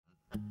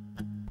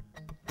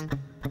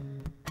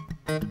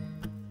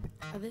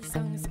This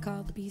song is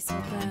called Be So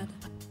Glad.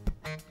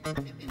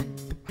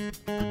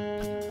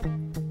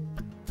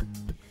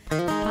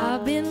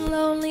 I've been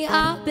lonely,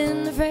 I've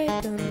been afraid,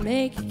 gonna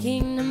make a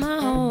kingdom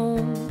my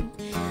home.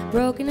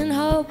 Broken in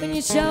hope and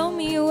you show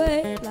me a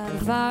way, light a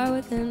fire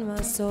within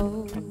my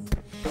soul.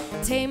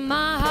 Tame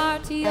my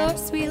heart to your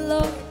sweet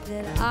Lord,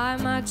 that I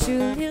might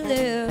truly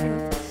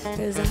live.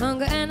 There's a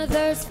hunger and a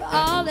thirst for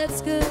all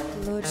that's good,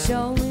 Lord,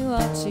 show me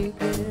what you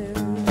give.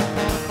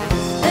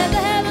 Let the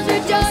heavens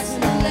rejoice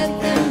and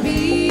let them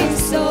be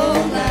so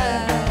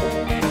glad.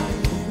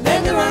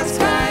 Let the rocks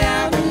cry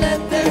out and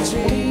let the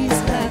trees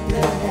clap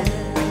their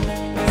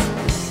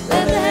hands.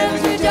 Let the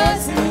heavens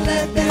rejoice and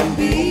let them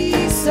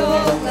be so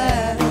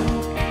glad.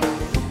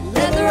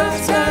 Let the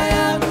rocks cry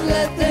out and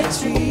let the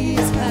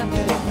trees clap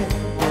their hands.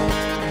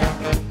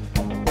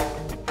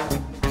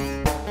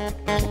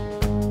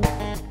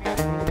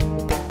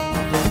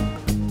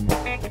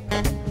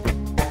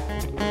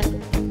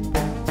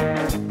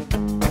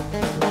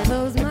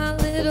 Close my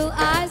little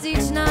eyes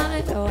each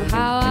night, oh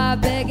how I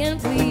beg and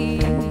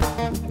plead,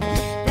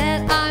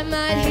 that I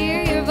might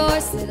hear your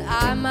voice, that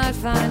I might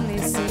finally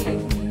see.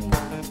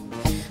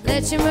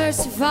 Let your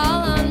mercy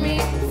fall on me,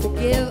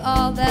 forgive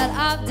all that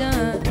I've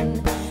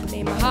done.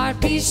 May my heart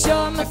be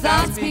sure, my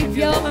thoughts be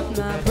pure,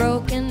 my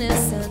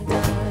brokenness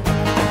undone.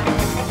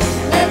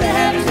 Let the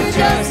heavens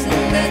rejoice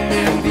and let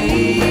them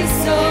be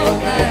so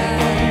glad.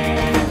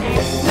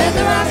 Let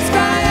the rocks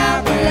cry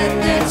out and let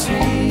the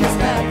trees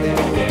clap their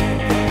hands.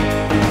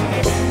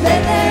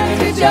 Let the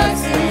heavens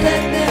rejoice and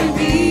let them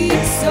be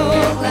so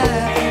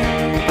glad.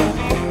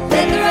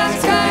 Let the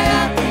rocks cry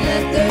out and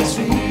let the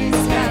trees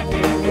clap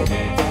their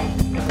hands.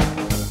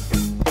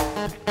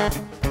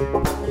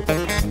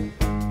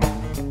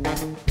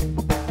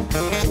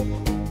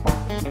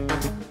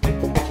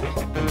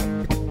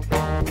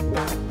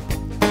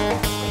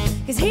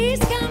 Cause he's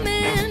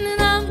coming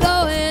and I'm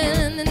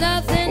going and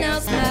nothing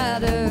else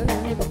matters.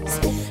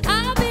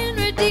 I've been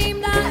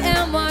redeemed, I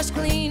am washed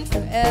clean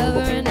forever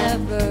and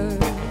ever.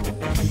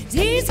 Cause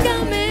he's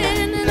coming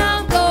and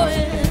I'm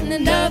going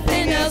and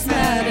nothing else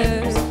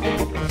matters.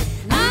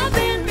 I've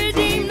been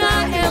redeemed,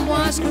 I am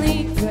washed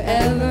clean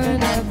forever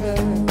and ever.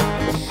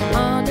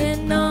 On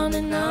and on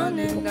and on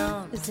and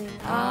on, sing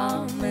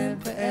amen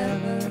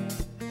forever.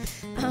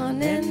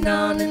 On and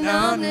on and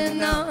on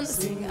and on,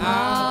 sing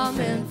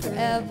amen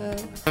forever.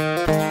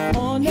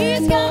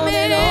 He's coming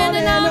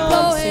and I'm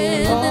going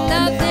and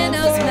nothing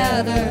else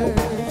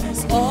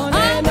matters.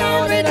 I've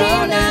been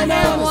redeemed, I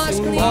am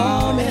washed clean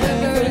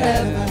forever and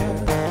ever.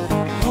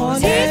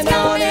 He's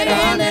coming and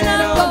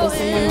I'm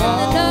going and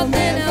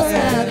nothing else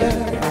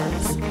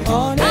matters.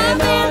 I've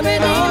been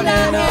redeemed, I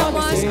am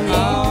washed clean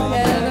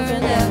forever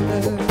and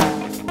ever.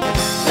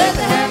 Let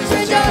the heavens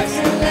rejoice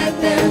and let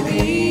them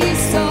be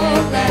so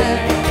glad.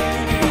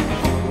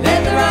 Let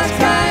the rocks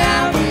cry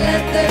out and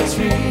let the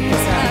trees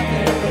clap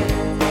their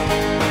hands.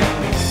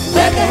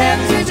 Let the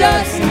heavens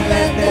rejoice and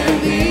let them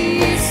be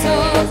so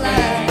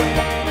glad.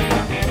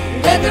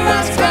 Let the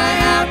rocks cry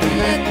out and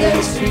let the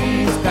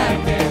trees clap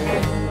their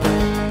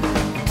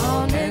hands.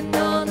 On and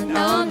on and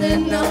on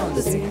and on,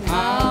 to sing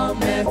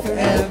amen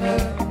forever.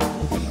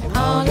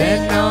 On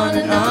and on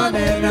and on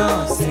and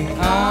on, sing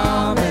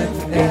amen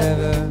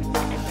forever.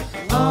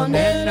 On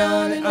and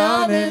on and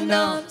on and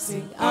on,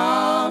 sing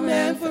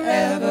amen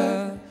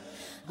forever.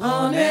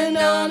 On and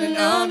on and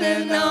on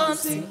and on,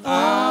 sing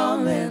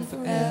amen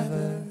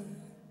forever.